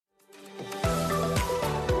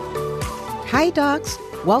Hi, docs.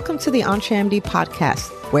 Welcome to the EntreMD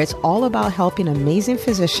podcast, where it's all about helping amazing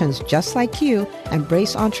physicians just like you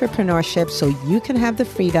embrace entrepreneurship so you can have the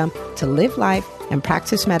freedom to live life and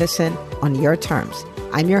practice medicine on your terms.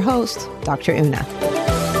 I'm your host, Dr. Una.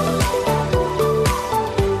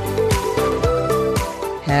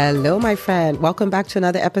 Hello, my friend. Welcome back to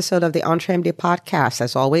another episode of the EntreMD podcast.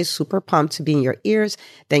 As always, super pumped to be in your ears.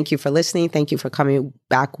 Thank you for listening. Thank you for coming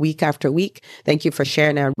back week after week. Thank you for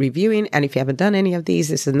sharing and reviewing. And if you haven't done any of these,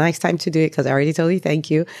 this is a nice time to do it because I already told you thank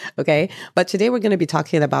you. Okay. But today we're going to be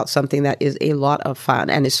talking about something that is a lot of fun,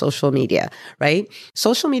 and it's social media, right?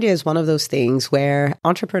 Social media is one of those things where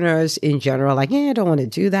entrepreneurs in general are like, I don't want to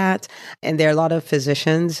do that. And there are a lot of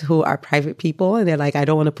physicians who are private people and they're like, I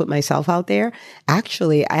don't want to put myself out there.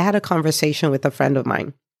 Actually, I had a conversation with a friend of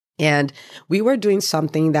mine. And we were doing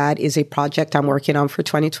something that is a project I'm working on for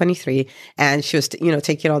 2023. And she was,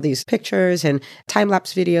 taking all these pictures and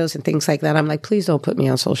time-lapse videos and things like that. I'm like, please don't put me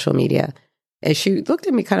on social media. And she looked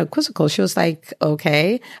at me kind of quizzical. She was like,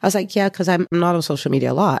 okay. I was like, yeah, because I'm not on social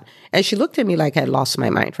media a lot. And she looked at me like I'd lost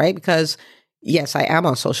my mind, right? Because yes, I am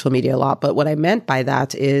on social media a lot. But what I meant by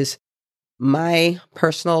that is my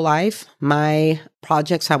personal life, my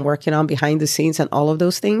projects I'm working on behind the scenes and all of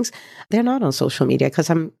those things, they're not on social media because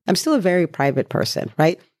I'm still a very private person,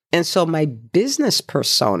 right? And so my business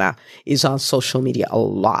persona is on social media a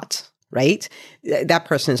lot, right? That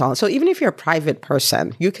person is on. So even if you're a private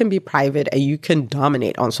person, you can be private and you can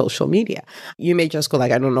dominate on social media. You may just go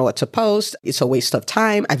like, I don't know what to post. It's a waste of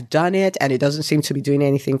time. I've done it and it doesn't seem to be doing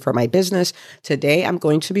anything for my business. Today, I'm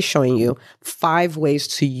going to be showing you 5 ways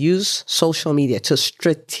to use social media, to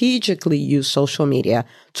strategically use social media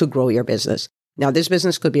to grow your business. Now, this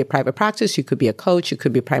business could be a private practice. You could be a coach. You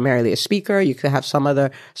could be primarily a speaker. You could have some other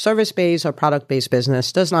service-based or product-based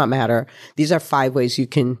business. Does not matter. These are 5 ways you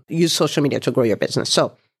can use social media to grow your business.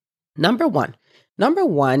 So number one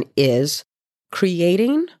is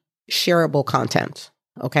creating shareable content.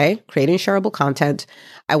 Okay. Creating shareable content.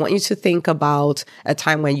 I want you to think about a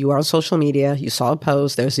time when you are on social media, you saw a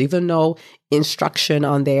post, there's even no instruction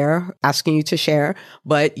on there asking you to share,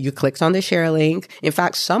 but you clicked on the share link. In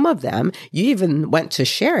fact, some of them, you even went to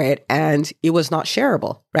share it and it was not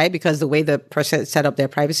shareable, right? Because the way the person set up their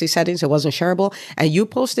privacy settings, it wasn't shareable. And you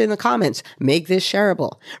posted in the comments, make this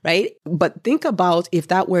shareable, right? But think about if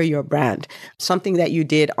that were your brand, something that you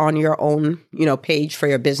did on your own, page for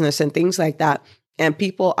your business and things like that. And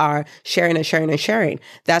people are sharing and sharing and sharing.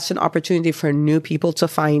 That's an opportunity for new people to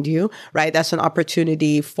find you, right? That's an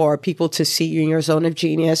opportunity for people to see you in your zone of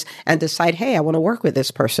genius and decide, hey, I want to work with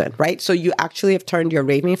this person, right? So you actually have turned your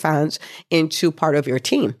raving fans into part of your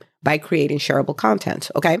team by creating shareable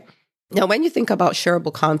content, okay? Now, when you think about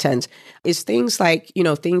shareable content, it's things like,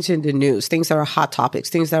 things in the news, things that are hot topics,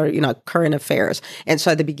 things that are, current affairs. And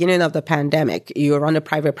so at the beginning of the pandemic, you run a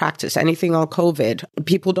private practice, anything on COVID,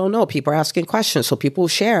 people don't know, people are asking questions. So people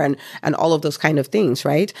share and all of those kind of things,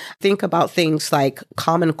 right? Think about things like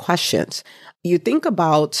common questions. You think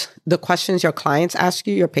about the questions your clients ask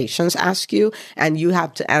you, your patients ask you, and you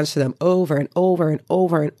have to answer them over and over and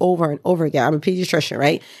over and over and over again. I'm a pediatrician,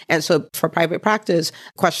 right? And so for private practice,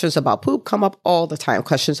 questions about poop come up all the time.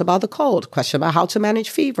 Questions about the cold, questions about how to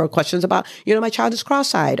manage fever, questions about, my child is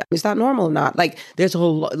cross-eyed. Is that normal or not? Like there's a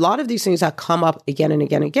lot of these things that come up again and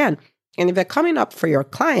again and again. And if they're coming up for your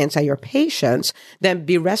clients and your patients, then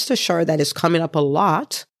be rest assured that it's coming up a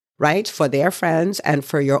lot, right? For their friends and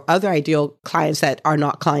for your other ideal clients that are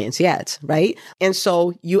not clients yet, right? And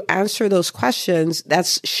so you answer those questions,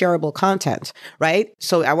 that's shareable content, right?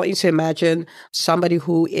 So I want you to imagine somebody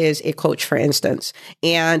who is a coach, for instance,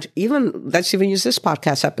 and let's even use this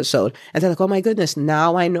podcast episode. And they're like, oh my goodness,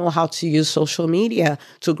 now I know how to use social media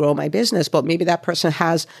to grow my business. But maybe that person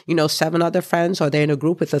has, 7 other friends, or they're in a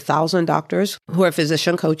group with 1,000 doctors who are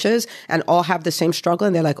physician coaches and all have the same struggle.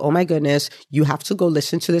 And they're like, oh my goodness, you have to go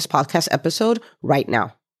listen to this podcast episode right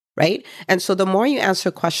now. Right? And so the more you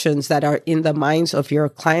answer questions that are in the minds of your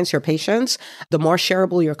clients, your patients, the more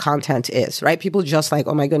shareable your content is, right? People just like,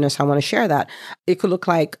 oh my goodness, I want to share that. It could look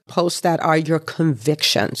like posts that are your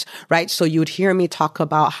convictions, right? So you'd hear me talk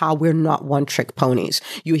about how we're not one-trick ponies.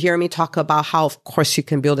 You hear me talk about how, of course, you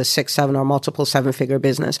can build a 6, 7 or multiple 7-figure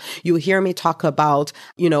business. You hear me talk about,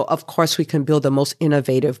 of course, we can build the most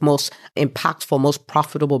innovative, most impactful, most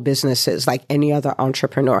profitable businesses like any other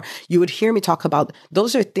entrepreneur. You would hear me talk about,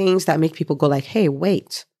 those are things that make people go like, hey,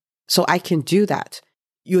 wait, so I can do that.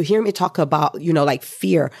 You hear me talk about, like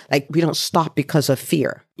fear, like we don't stop because of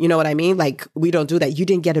fear. You know what I mean? Like we don't do that. You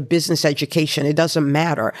didn't get a business education. It doesn't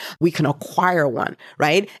matter. We can acquire one,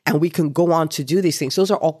 right? And we can go on to do these things. Those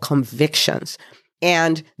are all convictions.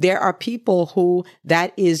 And there are people who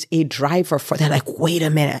that is a driver for. They're like, wait a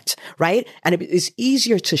minute, right? And it's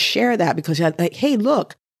easier to share that because you're like, hey,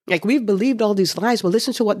 look, like we've believed all these lies. Well,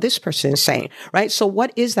 listen to what this person is saying, right? So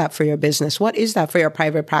what is that for your business? What is that for your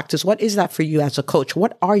private practice? What is that for you as a coach?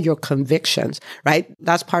 What are your convictions, right?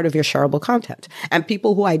 That's part of your shareable content. And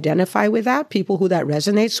people who identify with that, people who that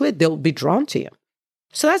resonates with, they'll be drawn to you.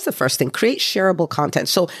 So that's the first thing, create shareable content.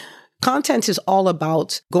 So content is all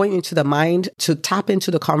about going into the mind to tap into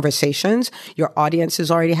the conversations your audience is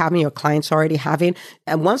already having, your clients are already having.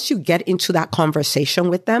 And once you get into that conversation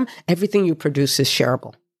with them, everything you produce is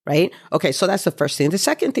shareable. Right? Okay. So that's the first thing. The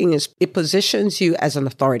second thing is it positions you as an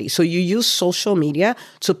authority. So you use social media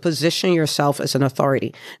to position yourself as an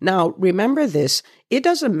authority. Now, remember this. It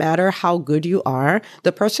doesn't matter how good you are.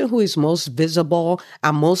 The person who is most visible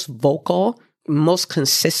and most vocal, most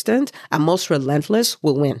consistent and most relentless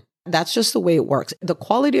will win. That's just the way it works. The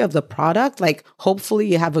quality of the product, like hopefully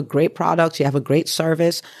you have a great product, you have a great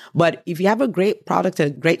service. But if you have a great product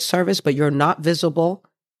and a great service, but you're not visible,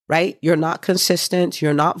 right? You're not consistent.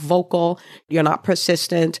 You're not vocal. You're not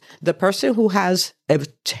persistent. The person who has a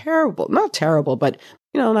terrible, not terrible, but,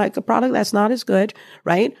 like a product that's not as good,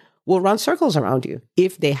 right? Will run circles around you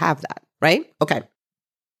if they have that, right? Okay.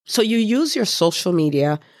 So you use your social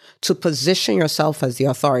media to position yourself as the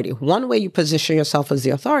authority. One way you position yourself as the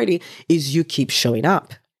authority is you keep showing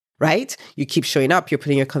up. Right? You keep showing up. You're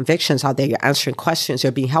putting your convictions out there. You're answering questions.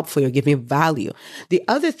 You're being helpful. You're giving value. The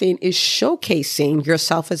other thing is showcasing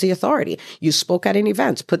yourself as the authority. You spoke at an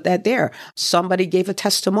event. Put that there. Somebody gave a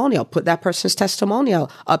testimonial. Put that person's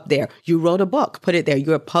testimonial up there. You wrote a book. Put it there.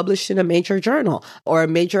 You were published in a major journal or a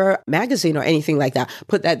major magazine or anything like that.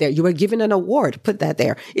 Put that there. You were given an award. Put that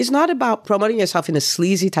there. It's not about promoting yourself in a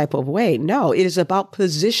sleazy type of way. No, it is about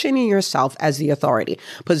positioning yourself as the authority,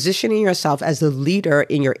 positioning yourself as the leader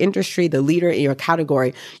in your industry, the leader in your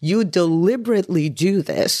category. You deliberately do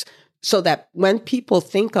this so that when people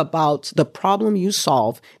think about the problem you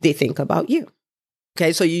solve, they think about you.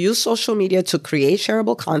 Okay, so you use social media to create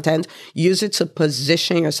shareable content, use it to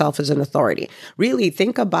position yourself as an authority. Really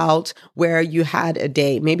think about where you had a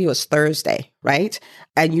day, maybe it was Thursday, right?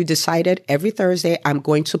 And you decided every Thursday, I'm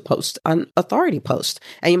going to post an authority post.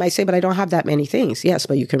 And you might say, but I don't have that many things. Yes,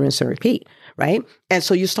 but you can rinse and repeat, right? And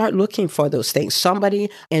so you start looking for those things. Somebody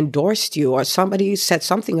endorsed you or somebody said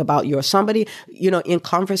something about you or somebody, in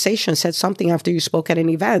conversation said something after you spoke at an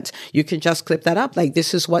event. You can just clip that up. Like,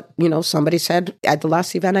 this is what, somebody said at the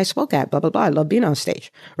last event I spoke at, blah, blah, blah. I love being on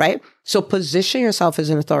stage, right? So position yourself as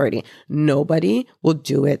an authority. Nobody will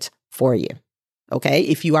do it for you. Okay.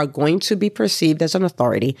 If you are going to be perceived as an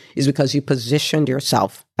authority, is because you positioned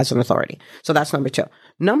yourself as an authority. So that's number 2.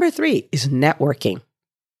 Number 3 is networking.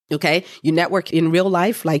 Okay. You network in real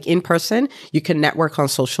life, like in person. You can network on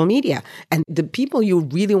social media. And the people you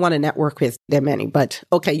really want to network with, there are many, but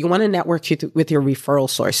okay, you want to network with your referral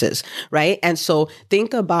sources, right? And so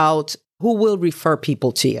think about who will refer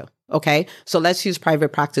people to you. Okay. So let's use private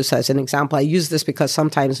practice as an example. I use this because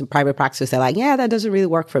sometimes in private practice, they're like, yeah, that doesn't really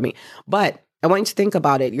work for me. But I want you to think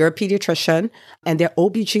about it. You're a pediatrician and they're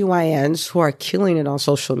OBGYNs who are killing it on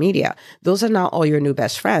social media. Those are not all your new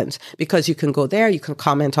best friends because you can go there, you can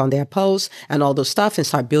comment on their posts and all those stuff and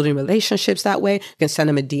start building relationships that way. You can send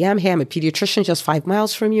them a DM. Hey, I'm a pediatrician just 5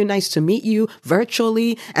 miles from you. Nice to meet you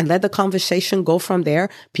virtually, and let the conversation go from there.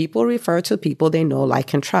 People refer to people they know,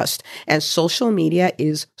 like, and trust. And social media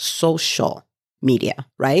is social media,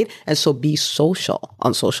 right? And so be social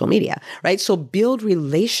on social media, right? So build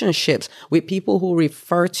relationships with people who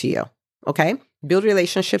refer to you, okay? Build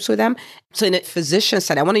relationships with them. So in a physician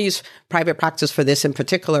setting, I want to use private practice for this in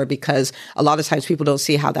particular because a lot of times people don't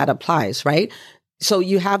see how that applies, right? So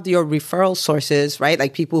you have your referral sources, right?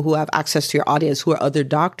 Like people who have access to your audience who are other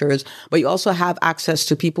doctors, but you also have access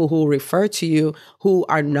to people who refer to you who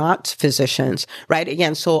are not physicians, right?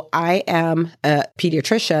 Again, so I am a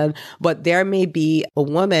pediatrician, but there may be a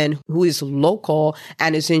woman who is local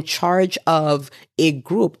and is in charge of a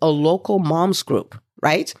group, a local moms group,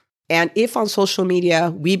 right? And if on social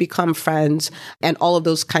media, we become friends and all of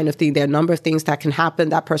those kind of things, there are a number of things that can happen.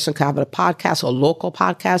 That person could have a podcast, a local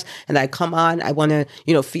podcast, and I come on, I want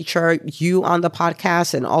to, feature you on the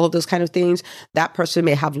podcast and all of those kind of things. That person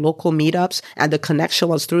may have local meetups and the connection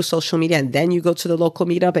was through social media. And then you go to the local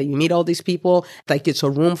meetup and you meet all these people, like it's a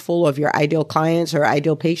room full of your ideal clients or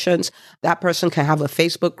ideal patients. That person can have a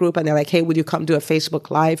Facebook group and they're like, hey, would you come do a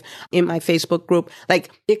Facebook Live in my Facebook group?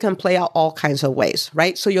 Like it can play out all kinds of ways,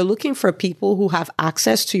 right? So you're looking for people who have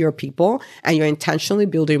access to your people and you're intentionally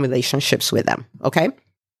building relationships with them. Okay.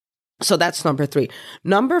 So that's number 3.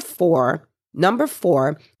 Number four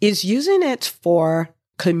is using it for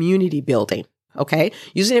community building. Okay.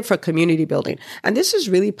 Using it for community building. And this is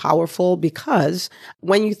really powerful because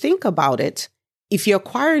when you think about it, if you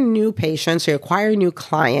acquire new patients or acquire new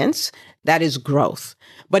clients, that is growth.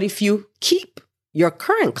 But if you keep your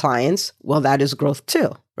current clients, well, that is growth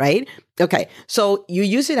too, right? Okay. So you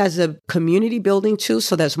use it as a community building tool.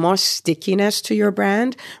 So there's more stickiness to your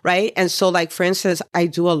brand, right? And so like, for instance, I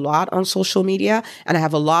do a lot on social media and I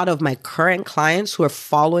have a lot of my current clients who are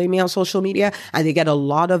following me on social media and they get a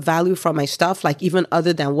lot of value from my stuff, like even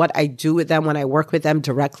other than what I do with them when I work with them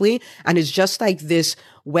directly. And it's just like this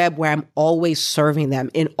web where I'm always serving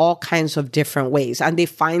them in all kinds of different ways. And they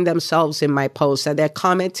find themselves in my posts and they're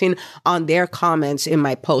commenting on their comments in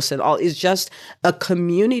my posts and all. It's just a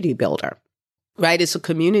community builder. Right? It's a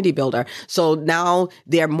community builder. So now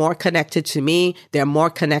they're more connected to me. They're more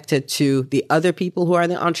connected to the other people who are in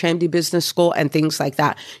the EntreMD Business School and things like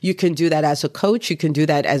that. You can do that as a coach. You can do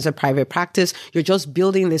that as a private practice. You're just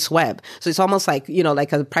building this web. So it's almost like,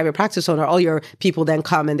 like a private practice owner, all your people then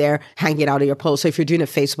come and they're hanging out of your post. So if you're doing a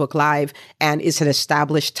Facebook Live and it's an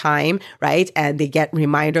established time, right? And they get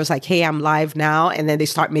reminders like, hey, I'm live now. And then they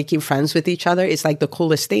start making friends with each other. It's like the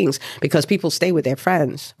coolest things because people stay with their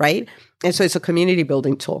friends, right? And so it's a community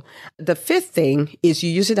building tool. The fifth thing is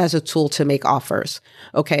you use it as a tool to make offers.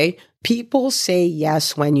 Okay. People say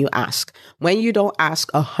yes when you ask. When you don't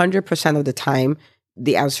ask 100% of the time,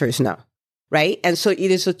 the answer is no. Right. And so it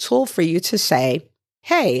is a tool for you to say,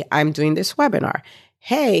 hey, I'm doing this webinar.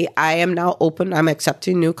 Hey, I am now open. I'm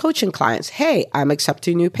accepting new coaching clients. Hey, I'm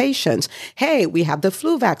accepting new patients. Hey, we have the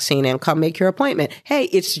flu vaccine and come make your appointment. Hey,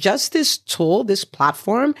 it's just this tool, this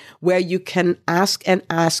platform where you can ask and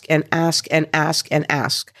ask and ask and ask and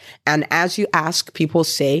ask. And as you ask, people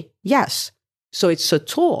say yes. So it's a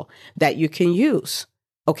tool that you can use.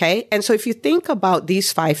 Okay. And so if you think about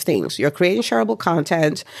these 5 things, you're creating shareable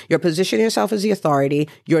content, you're positioning yourself as the authority,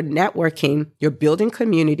 you're networking, you're building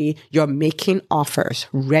community, you're making offers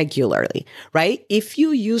regularly, right? If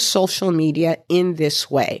you use social media in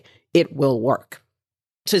this way, it will work.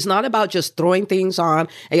 So it's not about just throwing things on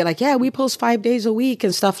and you're like, yeah, we post 5 days a week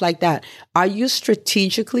and stuff like that. Are you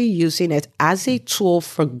strategically using it as a tool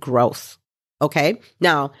for growth? Okay.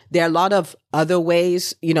 Now, there are a lot of other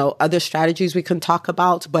ways, other strategies we can talk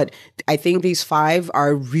about, but I think these 5 are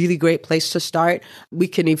a really great place to start. We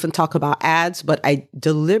can even talk about ads, but I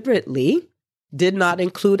deliberately did not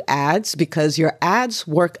include ads because your ads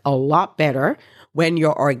work a lot better when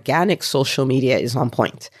your organic social media is on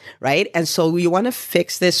point, right? And so you want to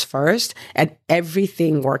fix this first and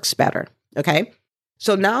everything works better. Okay.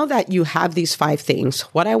 So now that you have these 5 things,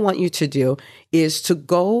 what I want you to do is to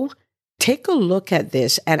go take a look at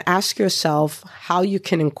this and ask yourself how you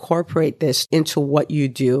can incorporate this into what you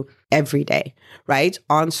do every day, right?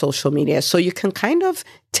 On social media. So you can kind of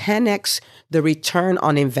 10x the return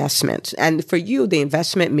on investment. And for you, the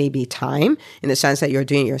investment may be time in the sense that you're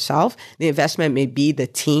doing it yourself. The investment may be the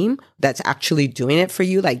team that's actually doing it for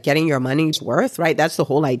you, like getting your money's worth, right? That's the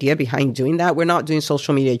whole idea behind doing that. We're not doing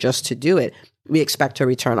social media just to do it. We expect a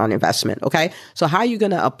return on investment. Okay. So how are you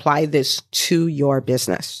going to apply this to your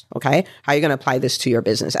business? Okay. How are you going to apply this to your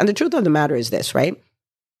business? And the truth of the matter is this, right?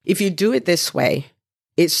 If you do it this way,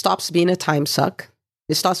 it stops being a time suck.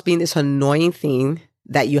 It stops being this annoying thing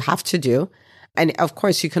that you have to do. And of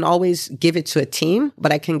course, you can always give it to a team,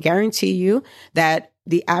 but I can guarantee you that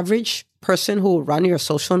the average person who will run your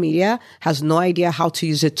social media has no idea how to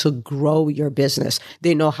use it to grow your business.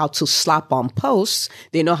 They know how to slap on posts.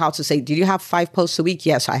 They know how to say, did you have 5 posts a week?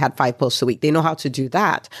 Yes, I had 5 posts a week. They know how to do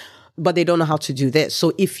that, but they don't know how to do this.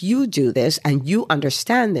 So if you do this and you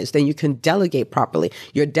understand this, then you can delegate properly.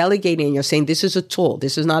 You're delegating and you're saying, this is a tool.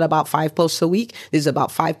 This is not about 5 posts a week. This is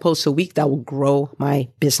about 5 posts a week that will grow my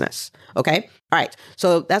business. Okay. All right.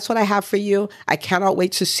 So that's what I have for you. I cannot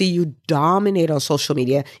wait to see you dominate on social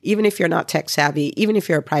media, even if you're not tech savvy, even if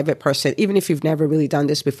you're a private person, even if you've never really done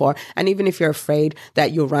this before, and even if you're afraid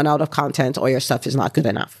that you'll run out of content or your stuff is not good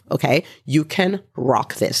enough. Okay. You can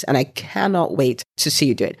rock this. And I cannot wait to see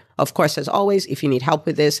you do it. Of course, as always, if you need help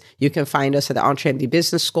with this, you can find us at the EntreMD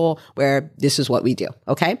Business School, where this is what we do.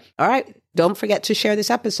 Okay. All right. Don't forget to share this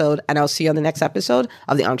episode, and I'll see you on the next episode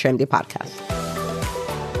of the EntreMD Podcast.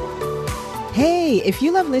 Hey, if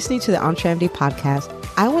you love listening to the EntreMD Podcast,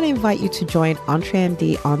 I want to invite you to join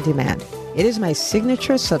EntreMD On Demand. It is my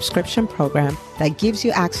signature subscription program that gives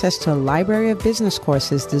you access to a library of business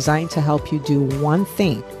courses designed to help you do one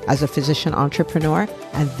thing as a physician entrepreneur,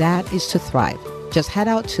 and that is to thrive. Just head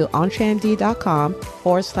out to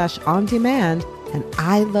entremd.com/on-demand, and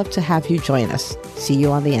I'd love to have you join us. See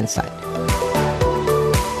you on the inside.